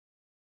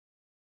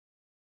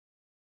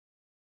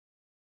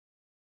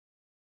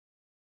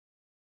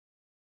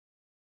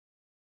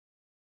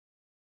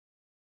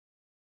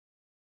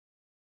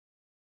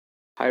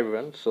Hi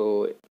everyone. So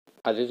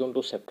আজি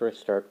যোনটো chapter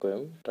start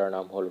কৰিম তাৰ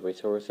নাম হ'ল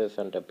ৰিচোৰ্চেছ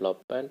এণ্ড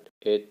ডেভেলপমেণ্ট।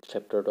 এই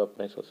চেপ্টাৰটো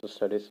আপুনি ছ'চিয়েল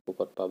ষ্টাডিজ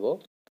বুকত পাব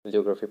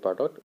geography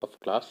পাৰ্টত of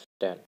class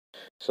 10।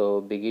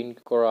 So' begin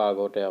কৰাৰ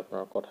আগতে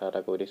আপোনাৰ কথা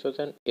এটা কৈ দিছোঁ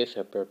যেন এই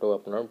চেপ্টাৰটো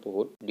আপোনাৰ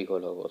বহুত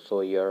দীঘল হ'ব।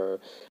 চ' ইয়াৰ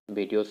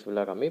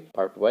ভিডিঅ'ছবিলাক আমি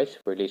পাৰ্ট ৱাইজ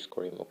ৰিলিজ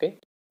কৰিম। অ'কে,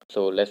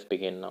 চ' লেটছ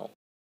বিগিন নাও।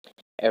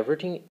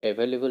 Everything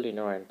available in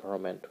our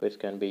environment which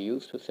can be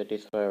used to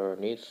satisfy our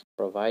needs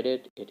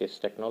provided it is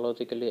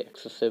technologically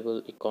accessible,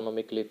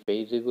 economically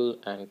feasible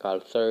and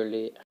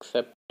culturally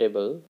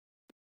acceptable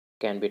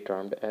can be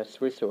termed as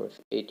resource.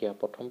 এতিয়া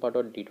প্ৰথম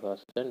পাৰ্টত দি থোৱা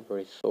আছে যেন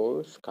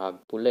resource কাক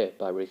বোলে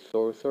বা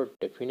ৰিচোৰ্চৰ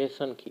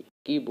definition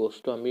কি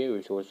বস্তু আমি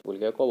ৰিচোৰ্চ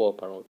বুলিকে ক'ব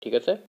পাৰোঁ। ঠিক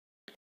আছে,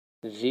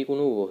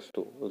 যিকোনো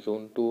বস্তু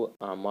যোনটো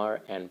আমাৰ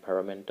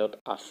এনভাইৰমেণ্টত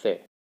আছে,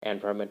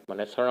 এনভাইৰমেণ্ট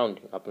মানে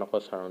চাৰাউণ্ডিং, আপোনালোকৰ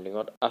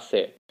চাৰাউণ্ডিঙত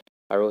আছে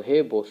আৰু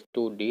সেই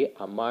বস্তু দি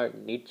আমাৰ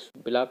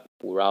নিডছবিলাক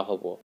পূৰা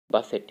হ'ব বা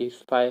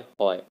ছেটিছফাই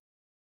হয়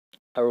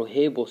আৰু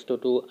সেই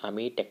বস্তুটো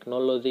আমি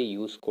টেকন'লজি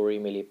ইউজ কৰি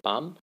মেলি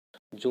পাম,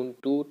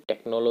 যোনটো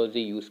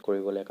টেকন'লজি ইউজ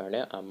কৰিবলৈ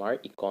কাৰণে আমাৰ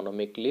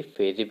ইকনমিকলি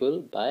ফেজিবল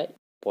বা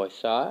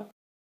পইচা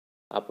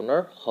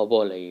আপোনাৰ হ'ব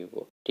লাগিব।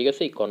 ঠিক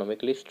আছে,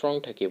 ইকনমিকলি ষ্ট্ৰং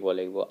থাকিব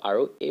লাগিব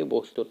আৰু এই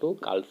বস্তুটো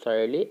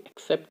কালচাৰেলি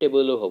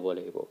একচেপ্টেবলো হ'ব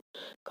লাগিব।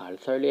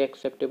 কালচাৰেলি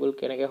একচেপ্টেবল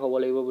কেনেকৈ হ'ব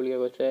লাগিব বুলি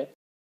কৈছে,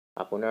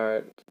 আপোনাৰ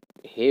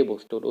সেই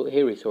বস্তুটো,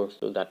 সেই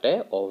ৰিচোৰ্চটো যাতে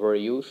অভাৰ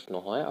ইউজ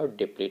নহয় আৰু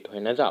ডিপ্লিট হৈ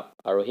নাযাওক,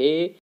 আৰু সেই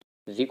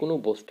যিকোনো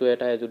বস্তু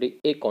এটাই যদি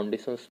এই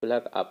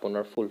কণ্ডিশ্যনছবিলাক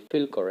আপোনাৰ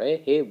ফুলফিল কৰে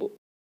সেই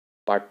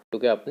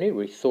পাৰ্টটোকে আপুনি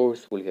ৰিচোৰ্চ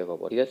বুলিকে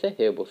ক'ব। ঠিক আছে,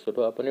 সেই বস্তুটো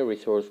আপুনি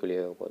ৰিচোৰ্চ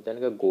বুলিকে ক'ব।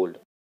 যেনেকৈ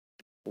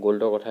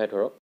গ'ল্ডৰ কথাই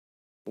ধৰক,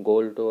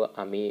 গ'ল্ডটো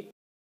আমি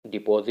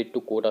ডিপজিটটো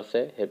ক'ত আছে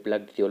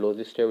সেইবিলাক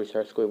জিঅ'লজিষ্টে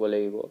ৰিচাৰ্চ কৰিব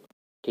লাগিব।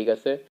 ঠিক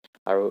আছে,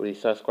 আৰু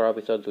ৰিচাৰ্চ কৰাৰ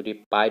পিছত যদি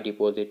পায়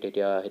ডিপজিট,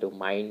 তেতিয়া সেইটো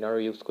মাইনাৰ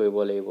ইউজ কৰিব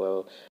লাগিব,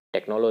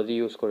 টেকন'লজি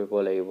ইউজ কৰিব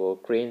লাগিব,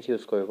 ক্ৰেইনছ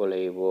ইউজ কৰিব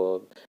লাগিব,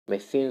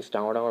 মেচিনছ,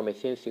 ডাঙৰ ডাঙৰ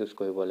মেচিনছ ইউজ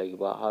কৰিব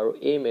লাগিব, আৰু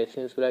এই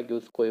মেচিনছবিলাক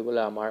ইউজ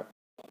কৰিবলৈ আমাৰ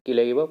কি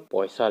লাগিব,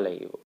 পইচা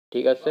লাগিব।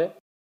 ঠিক আছে,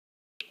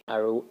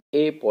 আৰু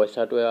এই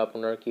পইচাটোৱে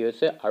আপোনাৰ কি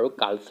হৈছে আৰু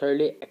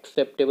কালচাৰেলি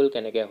একচেপ্টেবল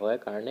কেনেকৈ হয়,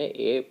 কাৰণে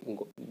এই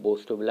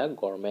বস্তুবিলাক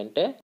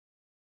গভৰ্ণমেণ্টে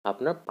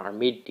আপোনাৰ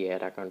পাৰ্মিট দিয়ে,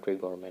 এটা কাণ্ট্ৰি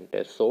গভৰ্ণমেণ্টে।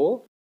 চ'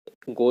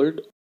 গ'ল্ড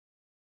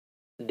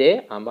দে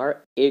আমাৰ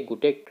এই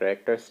গোটেই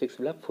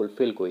কেৰেক্টাৰিষ্টিক্সবিলাক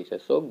ফুলফিল কৰিছে।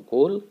 চ'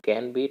 gold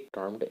can B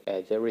টাৰ্মড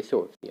as a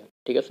resource দিয়া।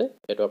 ঠিক আছে,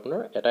 এইটো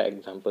আপোনাৰ এটা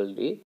এক্সাম্পল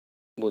দি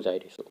বুজাই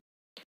দিছোঁ।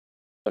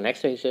 চ'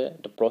 নেক্সট আহিছে,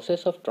 the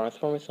process of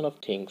transformation of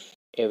things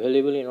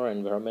available in our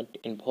environment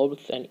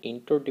involves an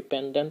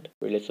interdependent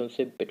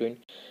relationship between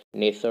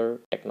nature,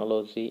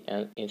 technology,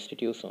 and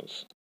institutions.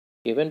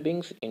 Human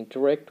beings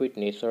interact with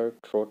nature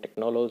through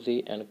technology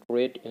and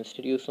create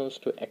institutions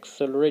to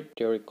accelerate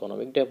their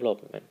economic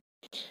development.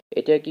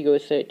 এতিয়া কি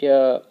কৈছে, এতিয়া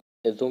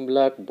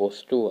যোনবিলাক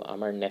বস্তু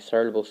আমাৰ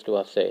natural বস্তু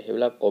আছে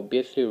সেইবিলাক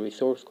অবভিয়াছলি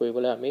ৰিচোৰ্চ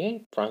কৰিবলৈ আমি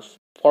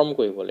ট্ৰান্সফৰ্ম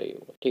কৰিব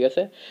লাগিব। ঠিক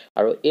আছে,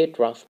 আৰু এই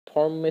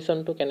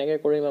ট্ৰান্সফৰ্মেশ্যনটো কেনেকৈ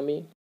কৰিম আমি,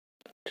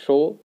 থ্ৰু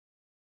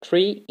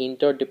থ্ৰী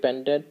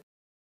ইণ্টাৰডিপেণ্ডেণ্ট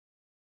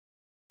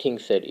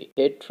থিংছেদি।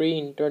 সেই থ্ৰী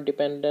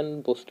ইণ্টাৰডিপেণ্ডেণ্ট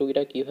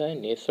বস্তুকেইটা কি হয়,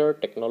 নেচাৰ,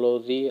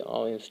 টেকন'লজি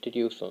আৰু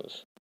ইনষ্টিটিউশ্যনছ।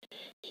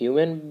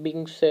 হিউমেন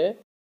বিংছে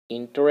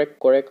ইণ্টাৰেক্ট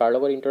কৰে, কাৰ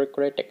লগত ইণ্টাৰেক্ট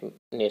কৰে,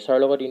 নেচাৰৰ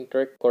লগত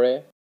ইণ্টাৰেক্ট কৰে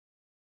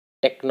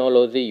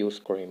টেকন'লজি ইউজ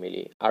কৰি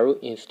মেলি, আৰু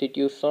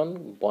ইনষ্টিটিউশ্যন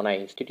বনায়।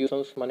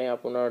 ইনষ্টিটিউশ্যনছ মানে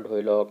আপোনাৰ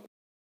ধৰি লওক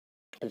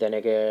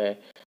যেনেকৈ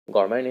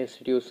government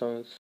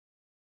institutions,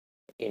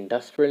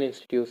 industrial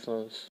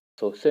institutions,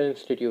 social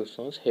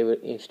institutions, সেইবোৰ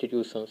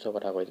ইনষ্টিটিউশ্যনছৰ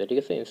কথা কৈছে। ঠিক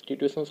আছে,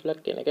 ইনষ্টিটিউশ্যনছবিলাক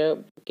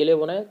কেলৈ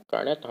বনায়,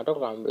 কাৰণে তাহাঁতৰ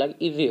কামবিলাক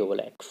ইজি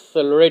হ'বলৈ,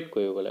 এক্সেলাৰেট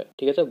কৰিবলৈ।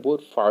 ঠিক আছে,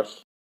 বহুত ফাষ্ট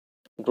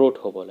গ্ৰ'থ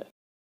হ'বলৈ,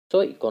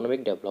 চ' ইকনমিক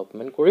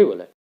ডেভেলপমেণ্ট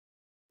কৰিবলৈ।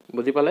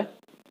 বুজি পালে?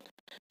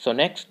 So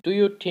next, do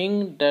you think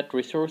that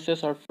resources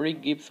are free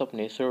gifts of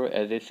nature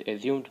as is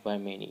assumed by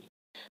many?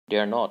 They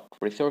are not.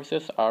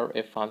 Resources are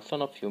a function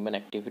of human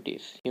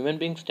activities. Human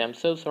beings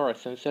themselves are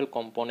essential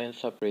components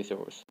of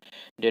resource.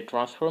 They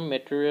transform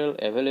material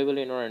available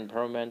in our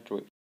environment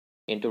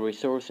into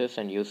resources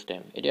and use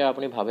them. এতিয়া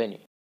আপুনি ভাবেনি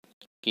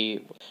কি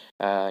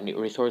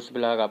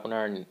ৰিচোৰ্চবিলাক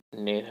আপোনাৰ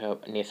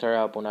নেচাৰে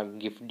আপোনাক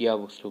gift দিয়া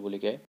বস্তু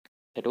বুলিকে?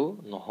 সেইটো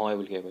নহয়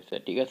বুলিকে কৈছে।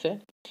 ঠিক আছে,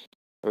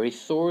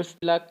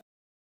 ৰিচোৰ্চবিলাক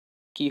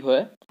কি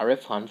হয় আৰু এ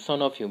ফাংচন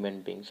অফ হিউমেন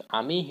বিংছ।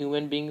 আমি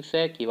হিউমেন বিংছে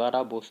কিবা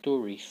এটা বস্তু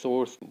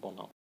ৰিচোৰ্চ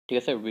বনাওঁ। ঠিক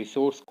আছে,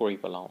 ৰিচোৰ্চ কৰি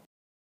পেলাওঁ।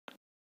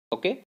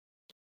 Okay,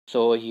 so'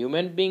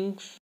 human beings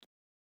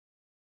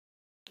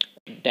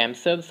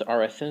themselves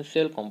are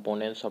essential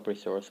components of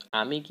resource.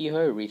 আমি কি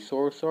হয়,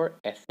 ৰিচোৰ্চৰ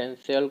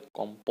এচেঞ্চিয়েল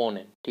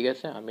কম্পনেণ্ট। ঠিক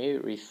আছে, আমি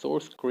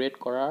ৰিচোৰ্চ ক্ৰিয়েট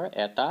কৰাৰ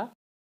এটা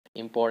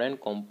ইম্পৰ্টেণ্ট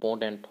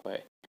কম্পনেণ্ট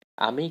হয়।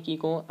 আমি কি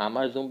কওঁ,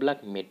 আমাৰ যোনবিলাক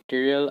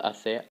মেটেৰিয়েল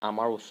আছে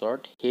আমাৰ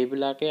ওচৰত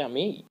সেইবিলাকে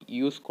আমি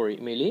ইউজ কৰি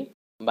মেলি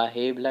বা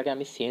সেইবিলাকে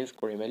আমি চেঞ্জ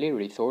কৰি মেলি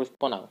ৰিচোৰ্চ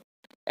বনাওঁ।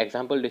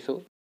 এক্সাম্পল দিছোঁ,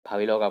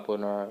 ভাবি লওক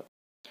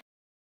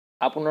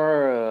আপোনাৰ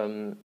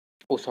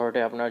ওচৰতে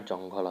আপোনাৰ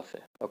জংঘল আছে।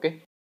 অ'কে,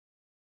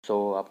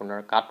 চ' আপোনাৰ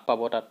কাঠ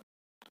পাব, তাত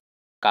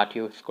কাঠ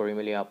ইউজ কৰি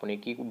মেলি আপুনি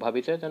কি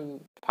ভাবিছে যেন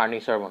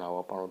ফাৰ্নিচাৰ বনাব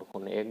পাৰোঁ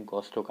দেখোন এই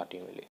গছটো কাটি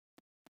মেলি।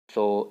 চ'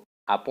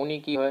 আপুনি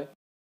কি হয়,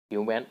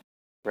 হিউমেন,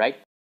 ৰাইট?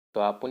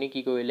 তো আপুনি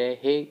কি কৰিলে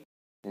সেই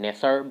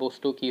নেচাৰ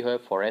বস্তু কি হয়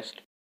ফৰেষ্ট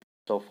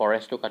চ'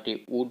 ফৰেষ্টটো কাটি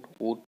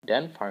উড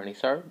দেন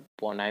ফাৰ্নিচাৰ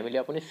বনাই মেলি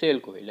আপুনি চেল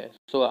কৰিলে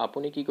চ'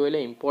 আপুনি কি কৰিলে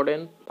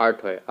ইম্পৰ্টেণ্ট পাৰ্ট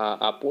হয়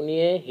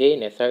আপুনিয়ে সেই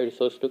নেচাৰ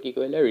ৰিচোৰ্চটো কি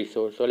কৰিলে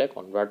ৰিচোৰ্চলৈ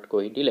কনভাৰ্ট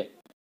কৰি দিলে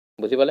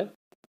বুজি পালে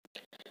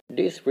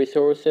These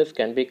resources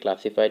can be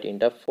classified in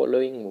the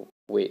following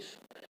ways.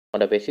 On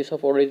the basis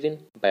of origin,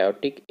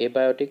 biotic,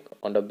 abiotic,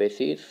 on the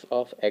basis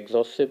of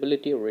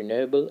exhaustibility,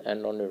 renewable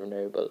and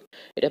non-renewable.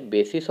 এটা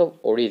basis of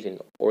origin.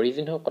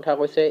 Origin কথা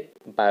কৈছে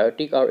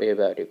biotic আৰু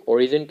abiotic.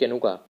 Origin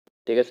কেনেকুৱা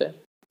ঠিক আছে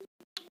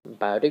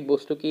Biotique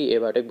বস্তু কি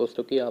এবায়োটিক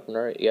বস্তু কি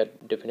আপোনাৰ ইয়াত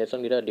ডেফিনেশ্যন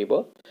কেইটা দিব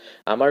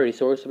আমাৰ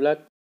ৰিচোৰ্চবিলাক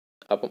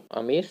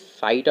আমি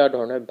চাৰিটা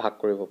ধৰণে ভাগ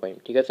কৰিব পাৰিম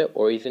ঠিক আছে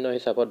অৰিজিনৰ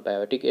হিচাপত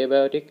বায়োটিক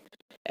এবায়োটিক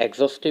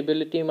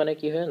এক্সস্টিবিলিটি মানে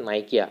কি হয়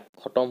নাইকিয়া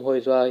খতম হৈ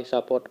যোৱা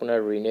হিচাপত আপোনাৰ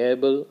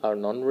ৰিনিউৱেবল আৰু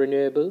নন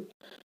ৰিনিউৱেবল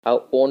আৰু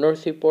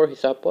অ'নাৰশ্বিপৰ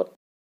হিচাপত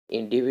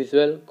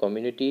ইণ্ডিভিজুৱেল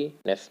কমিউনিটি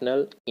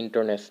নেশ্যনেল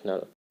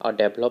ইণ্টাৰনেশ্যনেল আৰু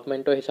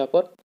ডেভেলপমেণ্টৰ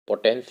হিচাপত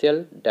পটেঞ্চিয়েল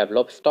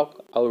ডেভেলপ ষ্টক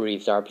আৰু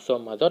ৰিজাৰ্ভছৰ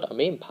মাজত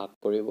আমি ভাগ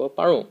কৰিব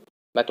পাৰোঁ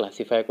বা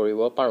ক্লাছিফাই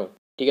কৰিব পাৰোঁ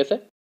ঠিক আছে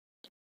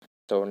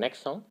ত'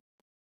 নেক্সট চাওঁ